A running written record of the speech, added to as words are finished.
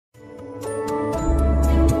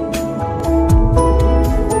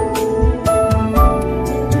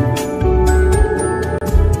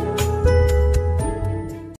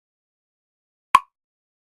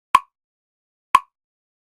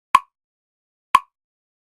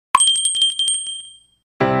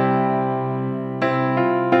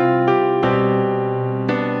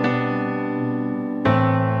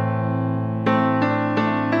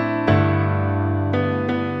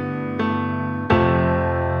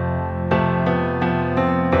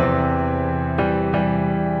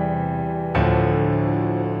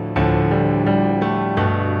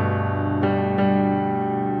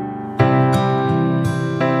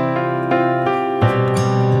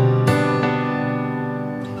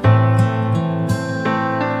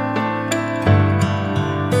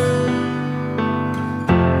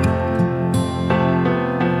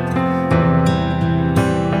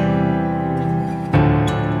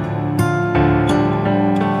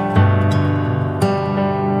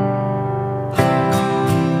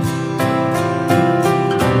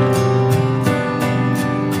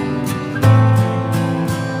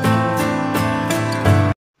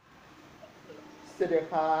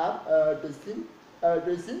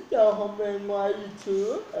the center home ngoài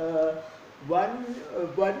to one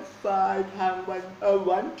five thang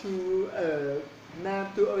one to nam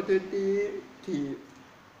to authority thì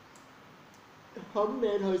hôm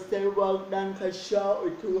nay thôi sẽ vào đăng khai show ở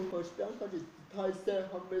thu hồi sáng có thể thôi sẽ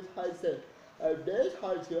hôm nay thôi sẽ để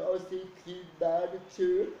thôi sẽ ở si khi đã được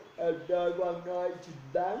chứ đời vào nơi chỉ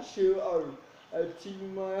đáng sư ở chỉ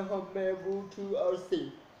mai hôm nay vu thu ở si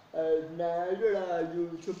nãy là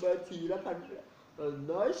YouTuber thì là phần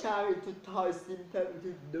nói sao thì thôi xin thêm thì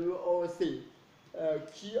đưa ở si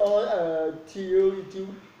khi ở thiếu thì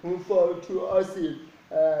move for to ở si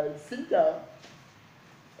xin chào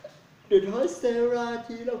để nói Sarah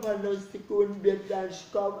thì là phần đầu school Việt Nam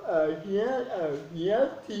Scom ở here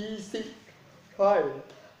thì sinh thôi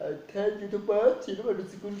theo YouTuber thì nó phần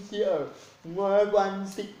school kia ở ngoàiวัน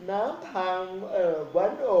สิกน้ำทางวั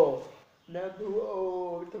นโอน้ำทูโอ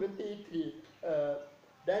ทเวนตี้thì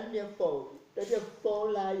Daniel Fall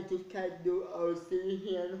like to can do our see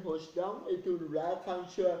here host down into ra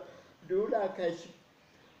function do la cái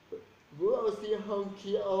vũ ở si hồng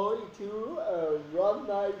kia ở to run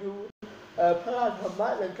night do พระราชธรรม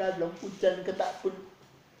ลังการหลวงปู่จันทร์กตะปุญ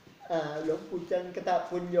หลวงปู่จันทร์กตะ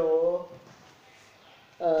ปุญโย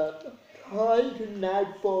ถอยถึง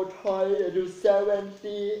9 ถอยดู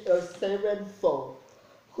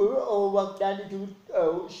74คือโอวักดันดู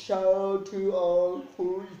โชว์ทูโอคื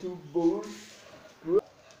อทูบู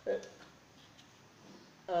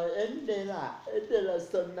Ella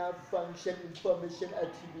zona function information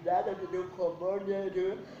actividad de commune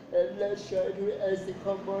de leisure to as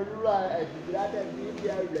common actividad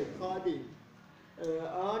media recording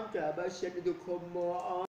on collaboration to common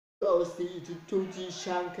on OC to G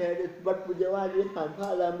Shankar วัดบุญญาวาสวิหารพระ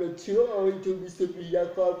อารามหลวงชื่อโอทูบิสุปิยา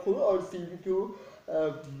กรคือ OC to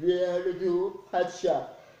เวียร์ทูพัชชา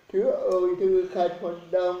ถือโอทูขาดคน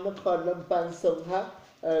ดองนครลำปางสงขลา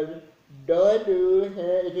โดยดูเฮ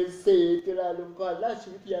ทุสีจุฬาลงกรณราช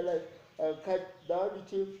วิทยาลัยคัดดอดิ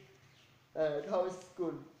ทูทาวสกุ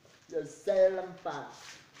ลเซลำปาง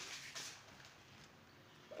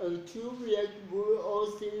ทูเรียกบูโอ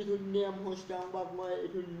ซีทุนเนียมโฮสต์ดังบักไม่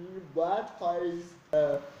ทุนวัดไทย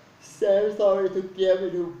เซลซอยทุเกีย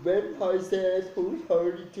ร์ทุเวนไทยเซลทุทอ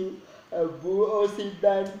ริทูบูโอซี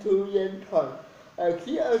ดันทุเย็นถอน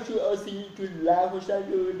ขี้เอาทูโอซีทุลาโฮสต์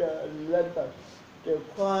ดูเดลำปางThe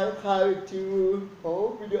call to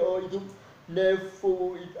whole video YouTube never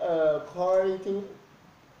call to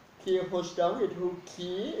key host down to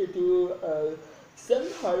key to send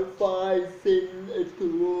her file send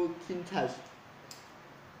to king touch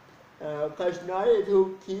cause nói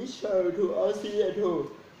to key show to OC to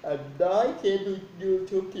nói kia to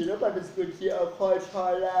YouTube thì nó bằng sự kia ở coi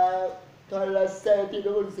thôi là xe thì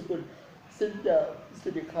nó bằng sự xin chào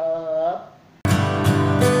xin đượcครับ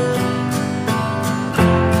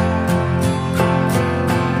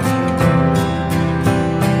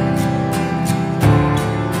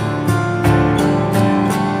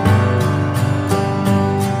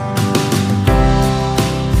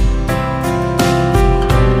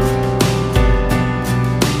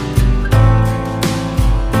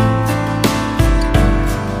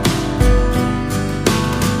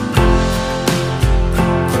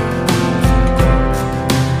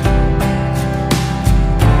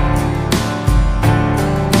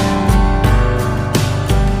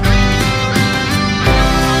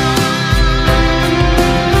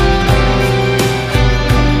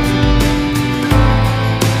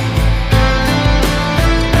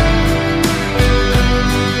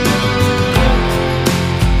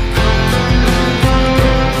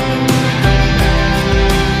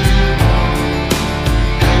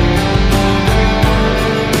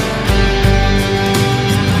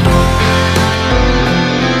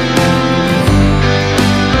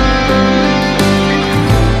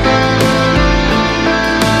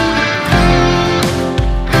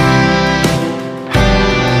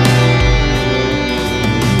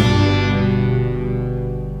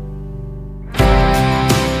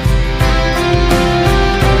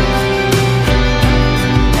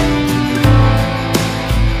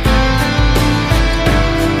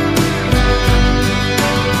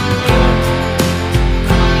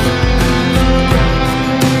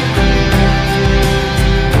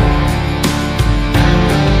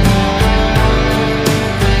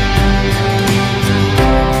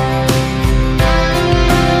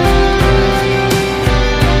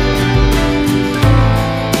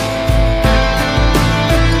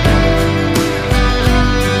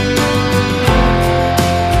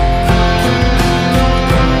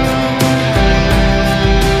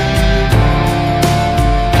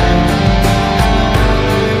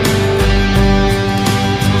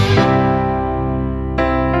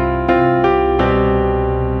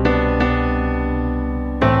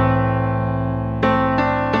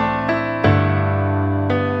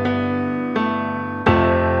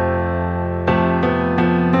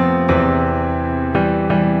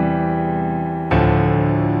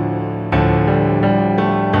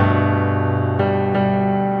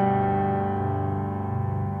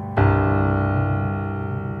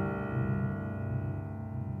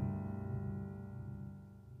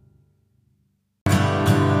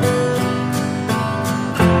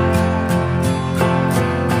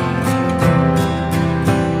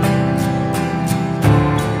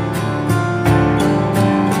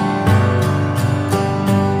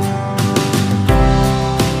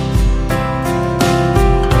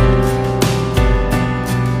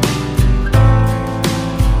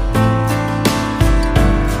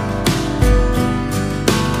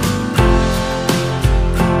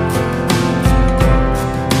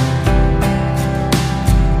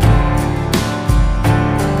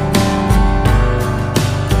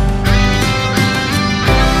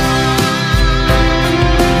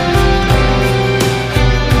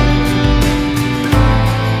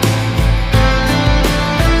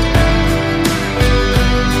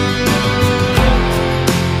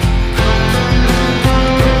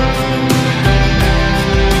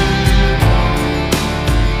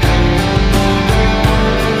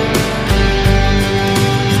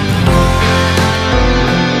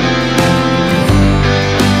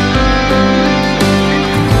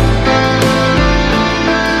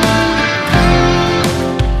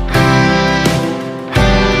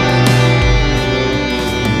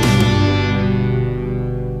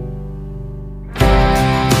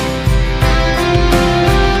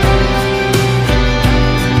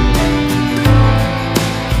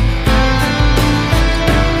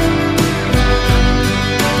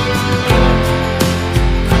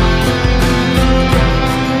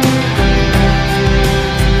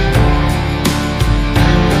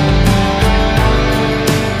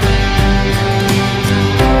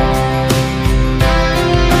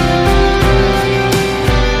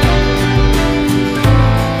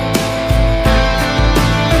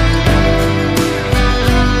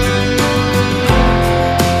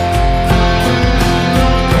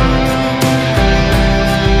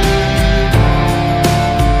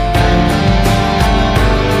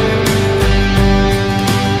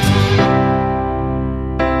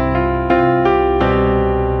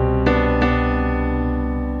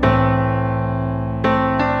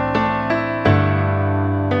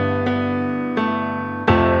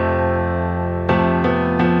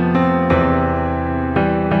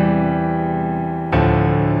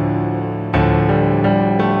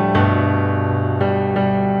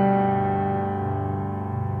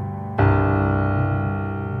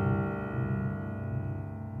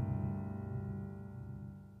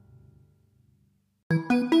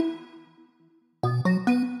ค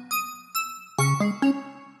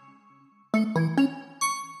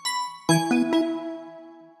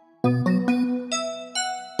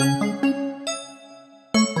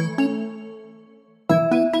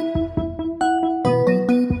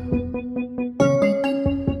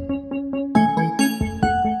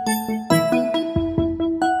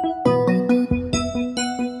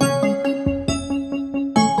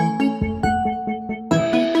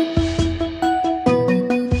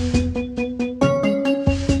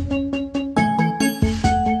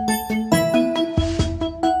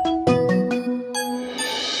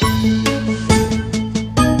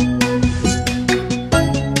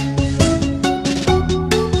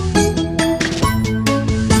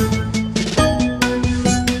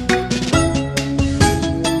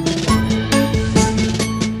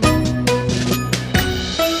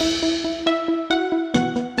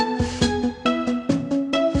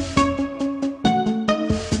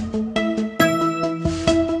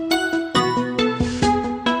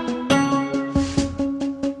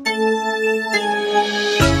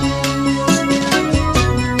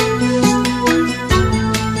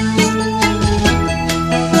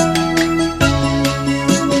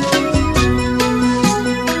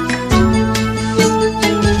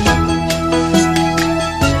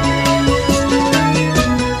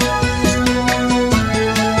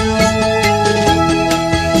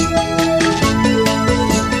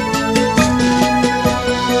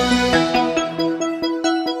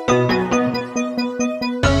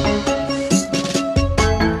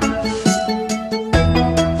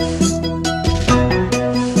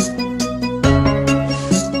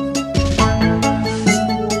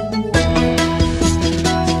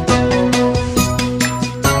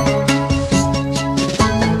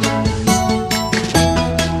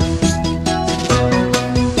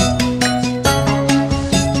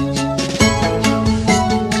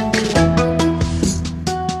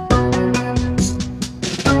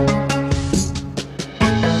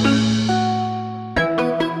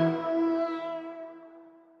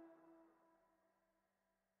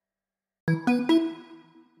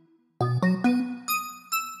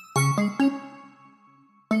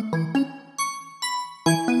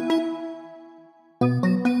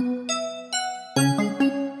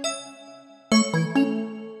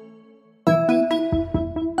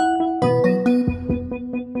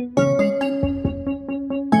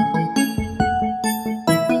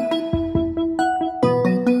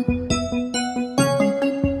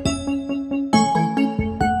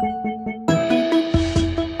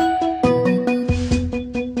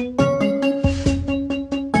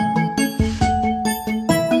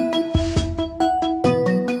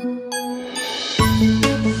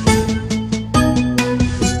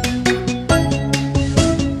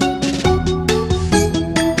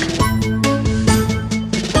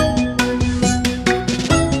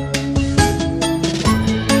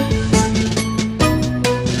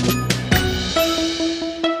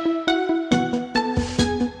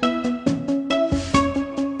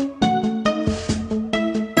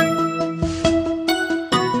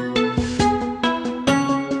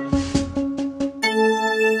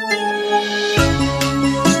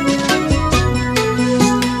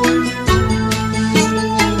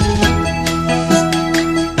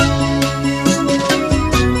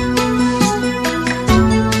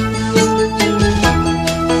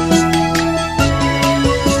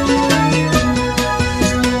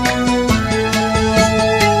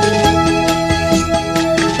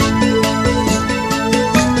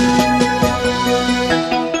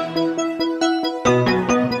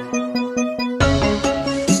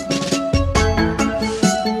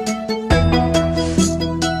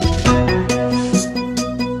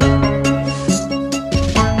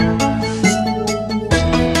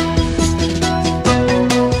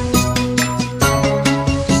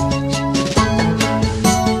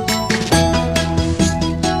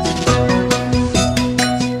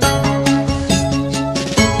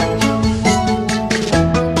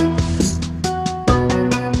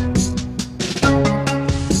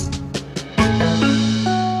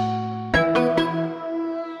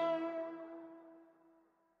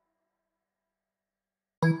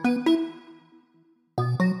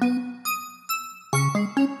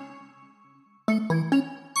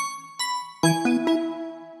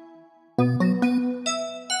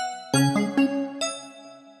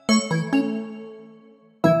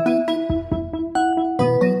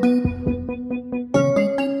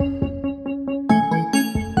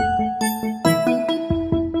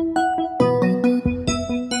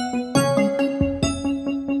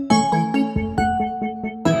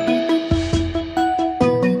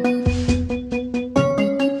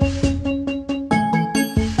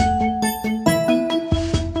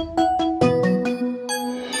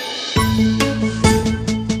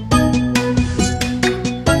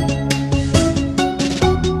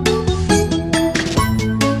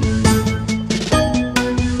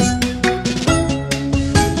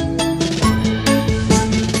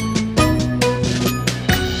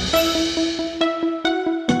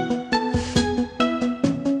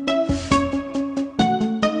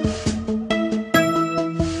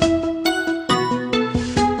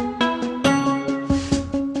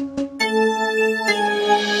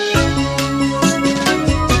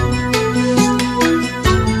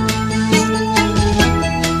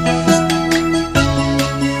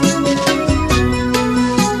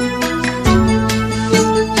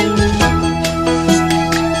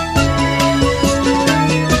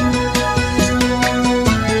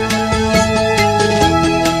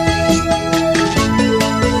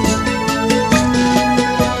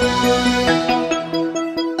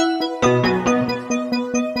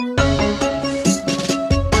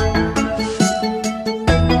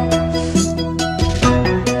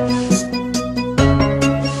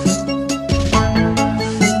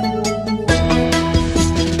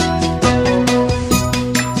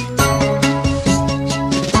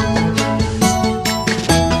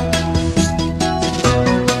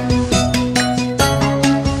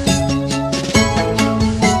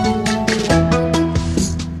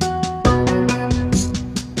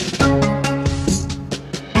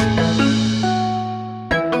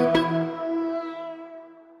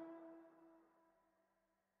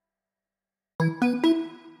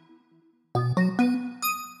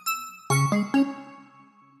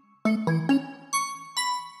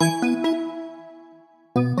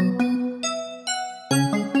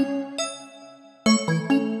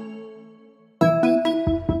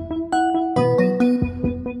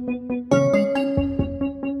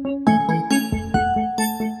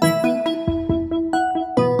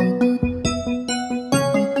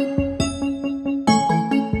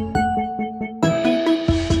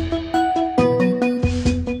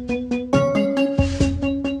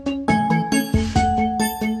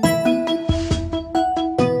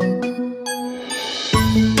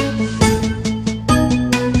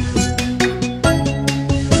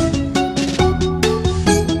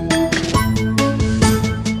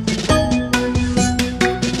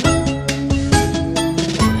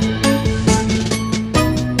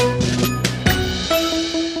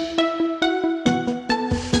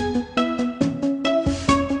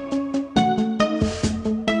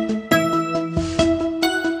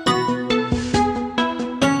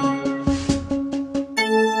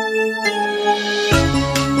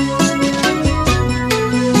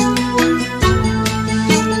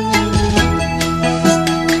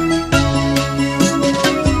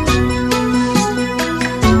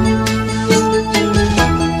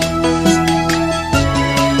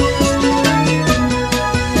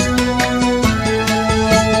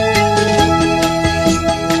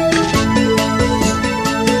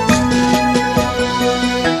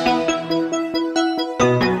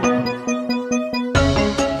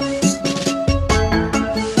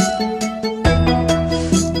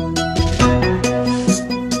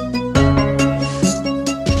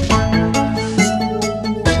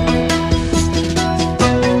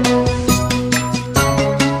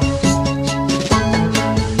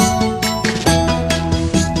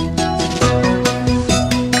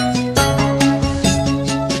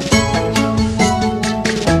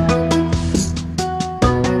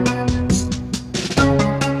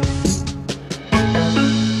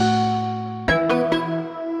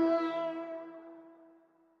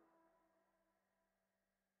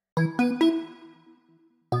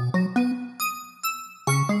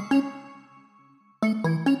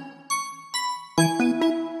ค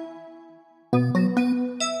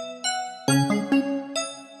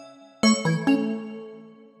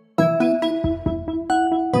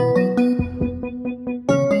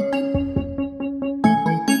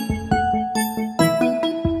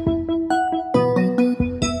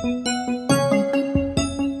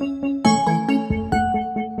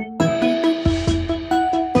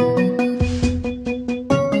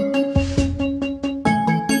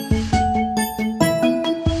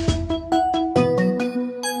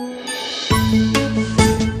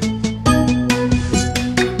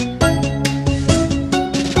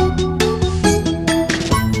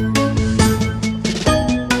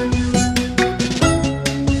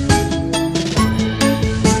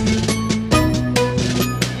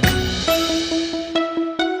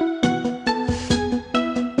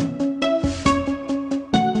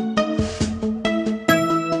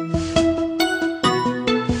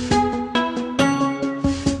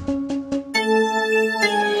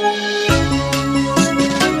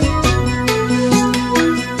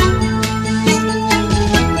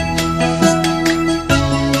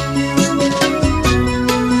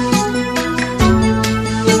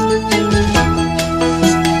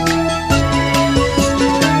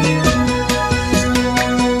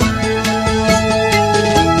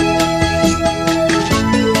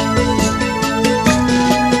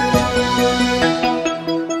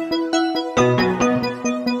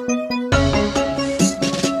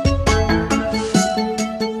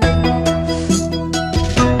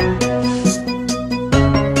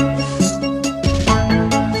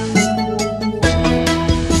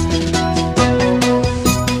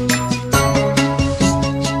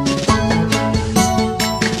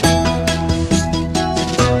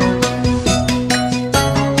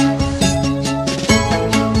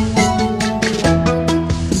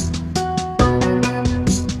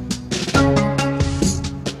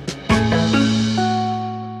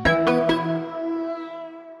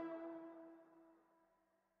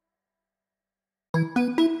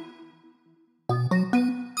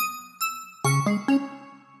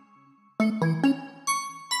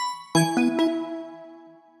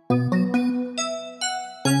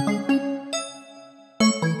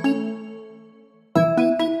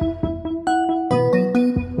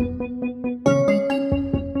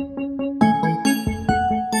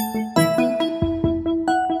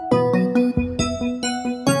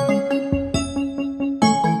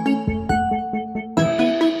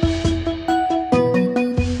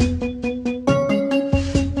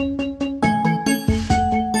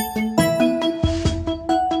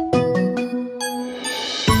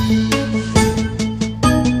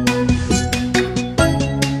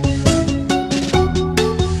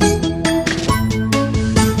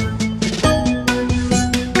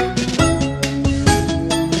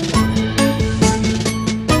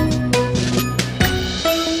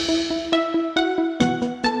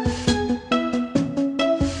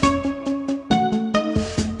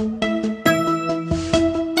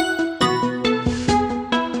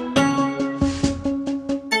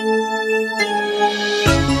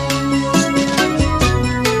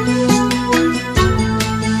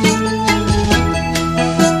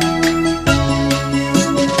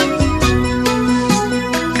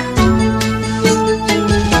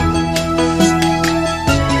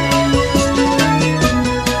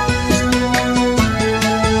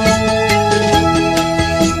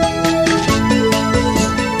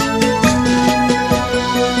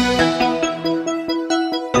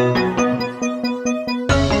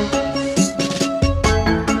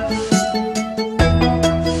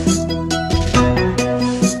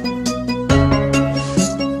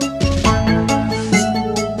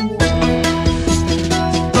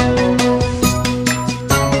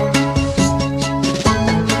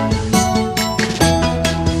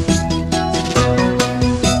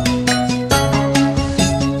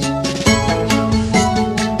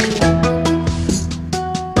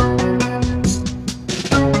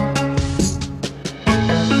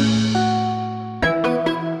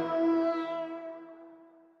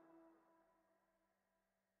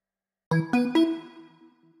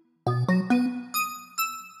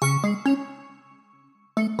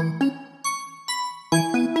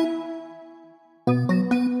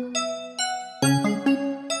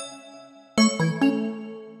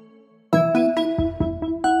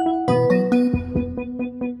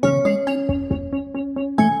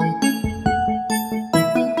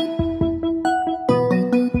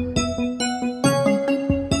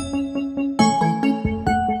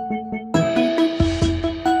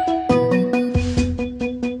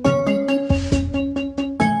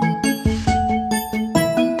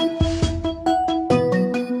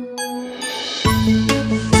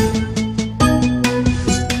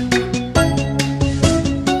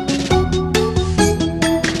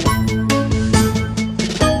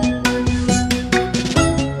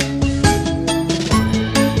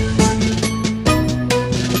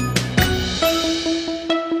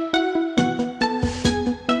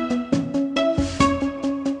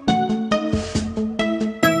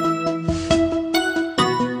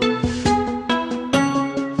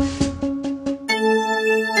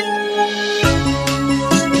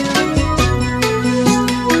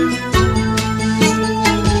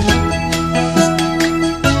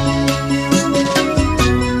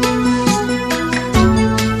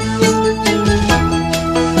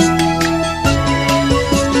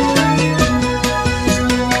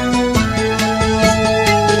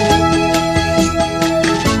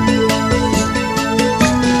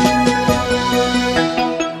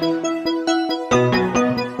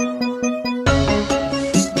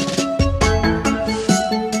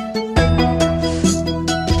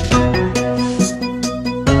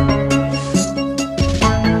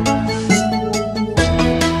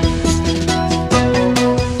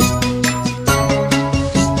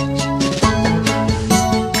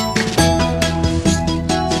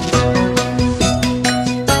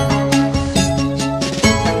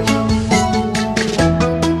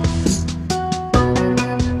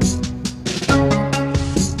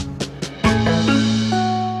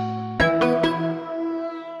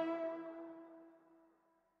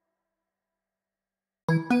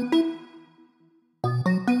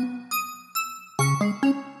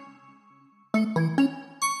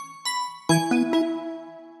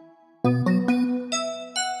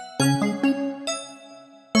Thank